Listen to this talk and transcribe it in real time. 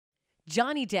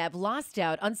Johnny Depp lost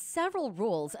out on several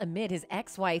roles amid his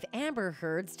ex-wife Amber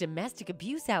Heard's domestic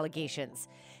abuse allegations.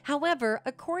 However,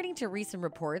 according to recent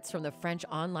reports from the French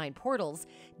online portals,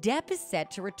 Depp is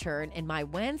set to return in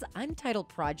Maïwenn's Untitled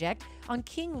project on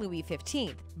King Louis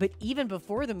XV. But even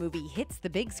before the movie hits the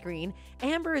big screen,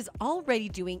 Amber is already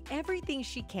doing everything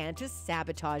she can to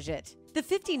sabotage it. The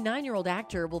 59-year-old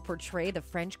actor will portray the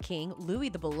French king Louis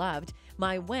the Beloved.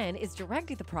 Maïwenn is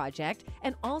directing the project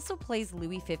and also plays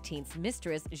Louis XV's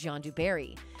mistress, Jeanne du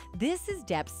Barry. This is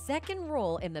Depp's second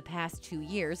role in the past 2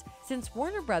 years since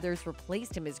Warner Brothers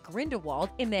replaced him as Grindelwald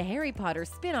in the Harry Potter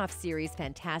spin-off series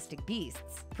Fantastic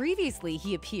Beasts. Previously,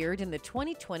 he appeared in the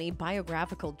 2020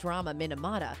 biographical drama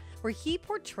Minamata, where he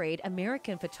portrayed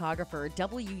American photographer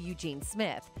W. Eugene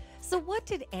Smith. So what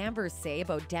did Amber say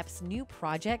about Depp's new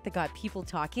project that got people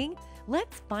talking?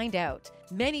 Let's find out.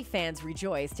 Many fans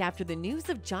rejoiced after the news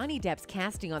of Johnny Depp's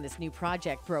casting on this new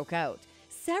project broke out.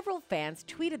 Several fans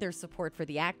tweeted their support for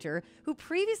the actor, who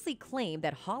previously claimed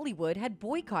that Hollywood had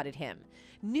boycotted him.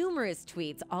 Numerous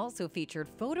tweets also featured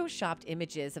photoshopped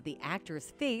images of the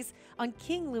actor's face on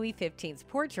King Louis XV's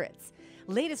portraits.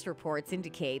 Latest reports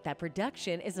indicate that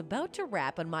production is about to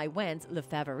wrap on Maïwenn's Le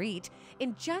Favorite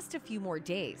in just a few more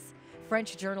days.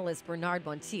 French journalist Bernard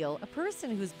Montiel, a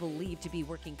person who's believed to be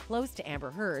working close to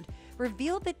Amber Heard,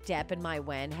 revealed that Depp and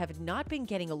Maïwenn have not been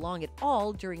getting along at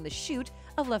all during the shoot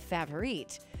of Le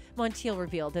Favorite. Montiel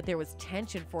revealed that there was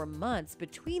tension for months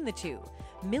between the two.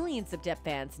 Millions of Depp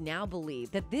fans now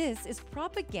believe that this is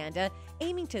propaganda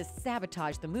aiming to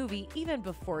sabotage the movie even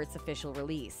before its official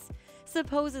release.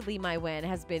 Supposedly, Maïwenn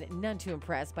has been none too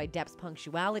impressed by Depp's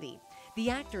punctuality. The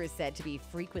actor is said to be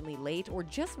frequently late or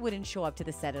just wouldn't show up to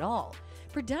the set at all.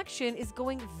 Production is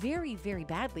going very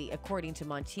badly, according to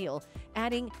Montiel,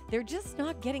 adding, "They're just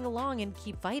not getting along and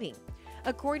keep fighting."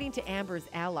 According to Amber's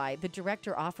ally, the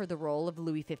director offered the role of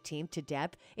Louis XV to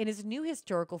Depp in his new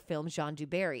historical film Jeanne du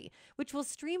Barry, which will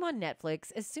stream on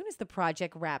Netflix as soon as the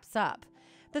project wraps up.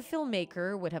 The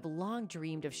filmmaker would have long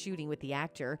dreamed of shooting with the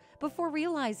actor before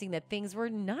realizing that things were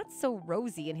not so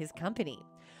rosy in his company.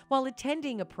 While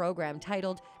attending a program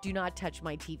titled "Do Not Touch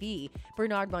My TV,"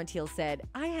 Bernard Montiel said,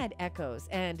 "I had echoes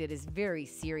and it is very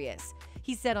serious."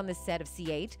 He said on the set of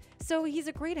C8, "So he's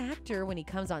a great actor when he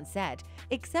comes on set,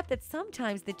 except that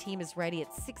sometimes the team is ready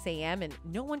at 6 a.m. and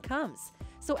no one comes.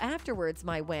 So afterwards,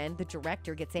 Maïwenn, the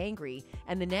director, gets angry,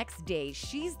 and the next day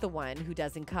she's the one who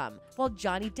doesn't come, while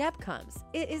Johnny Depp comes.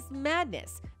 It is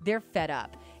madness. They're fed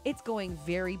up. It's going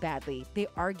very badly. They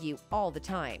argue all the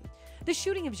time." The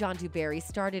shooting of Jeanne du Barry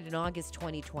started in August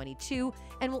 2022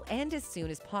 and will end as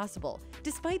soon as possible,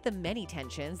 despite the many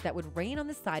tensions that would reign on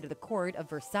the side of the court of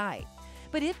Versailles.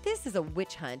 But if this is a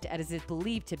witch hunt, as is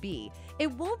believed to be,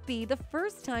 it won't be the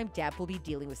first time Depp will be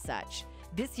dealing with such.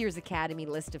 This year's Academy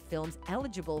list of films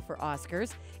eligible for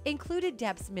Oscars included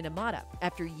Depp's Minamata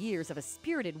after years of a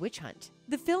spirited witch hunt.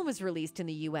 The film was released in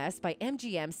the U.S. by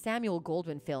MGM Samuel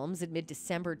Goldwyn Films in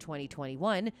mid-December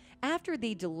 2021 after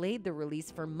they delayed the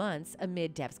release for months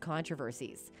amid Depp's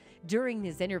controversies. During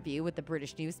his interview with the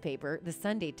British newspaper The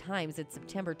Sunday Times in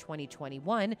September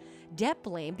 2021, Depp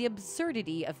blamed the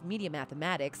absurdity of media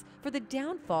mathematics for the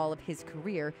downfall of his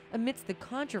career amidst the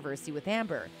controversy with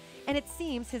Amber, and it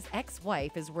seems his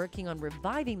ex-wife is working on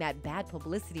reviving that bad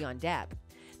publicity on Depp.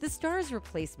 The star's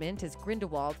replacement as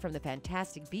Grindelwald from the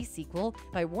Fantastic Beasts sequel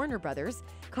by Warner Brothers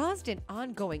caused an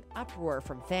ongoing uproar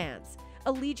from fans.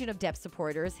 A legion of Depp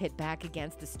supporters hit back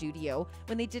against the studio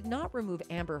when they did not remove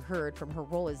Amber Heard from her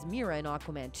role as Mira in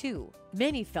Aquaman 2.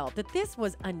 Many felt that this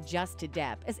was unjust to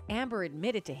Depp, as Amber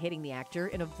admitted to hitting the actor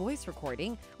in a voice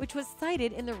recording, which was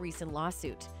cited in the recent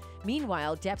lawsuit.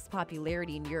 Meanwhile, Depp's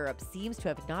popularity in Europe seems to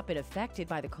have not been affected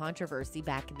by the controversy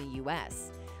back in the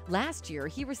US. Last year,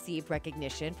 he received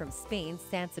recognition from Spain's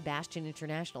San Sebastian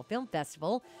International Film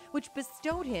Festival, which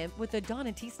bestowed him with a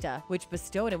Donatista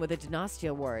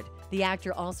Award. The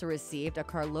actor also received a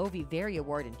Karlovy Vary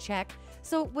Award in Czech,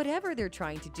 so whatever they're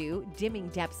trying to do, dimming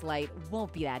Depp's light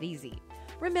won't be that easy.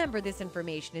 Remember, this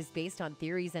information is based on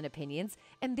theories and opinions,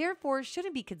 and therefore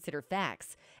shouldn't be considered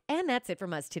facts. And that's it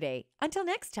from us today. Until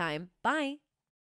next time, bye!